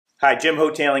Hi, Jim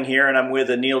Hotaling here, and I'm with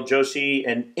Anil Joshi,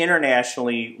 an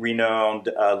internationally renowned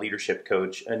leadership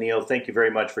coach. Anil, thank you very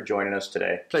much for joining us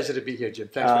today. Pleasure to be here, Jim.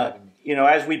 Thanks for having me. You know,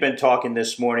 as we've been talking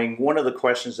this morning, one of the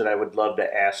questions that I would love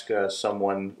to ask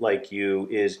someone like you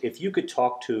is if you could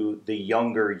talk to the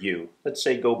younger you, let's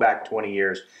say go back 20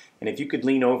 years, and if you could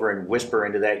lean over and whisper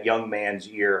into that young man's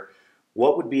ear,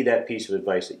 what would be that piece of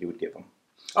advice that you would give him?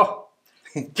 Oh,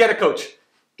 get a coach.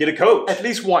 Get a coach. At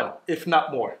least one, if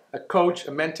not more. A coach,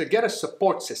 a mentor, get a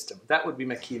support system. That would be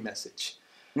my key message.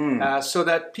 So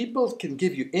that people can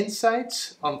give you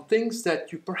insights on things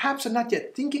that you perhaps are not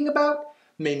yet thinking about,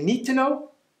 may need to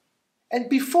know. And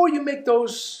before you make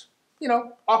those,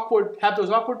 have those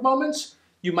awkward moments,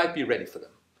 you might be ready for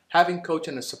them. Having coach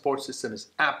and a support system is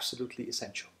absolutely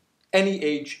essential. Any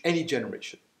age, any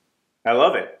generation. I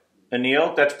love it.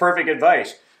 Anil, that's perfect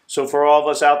advice. So for all of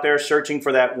us out there searching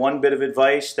for that one bit of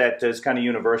advice that is kind of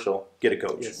universal, get a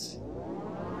coach. Yes.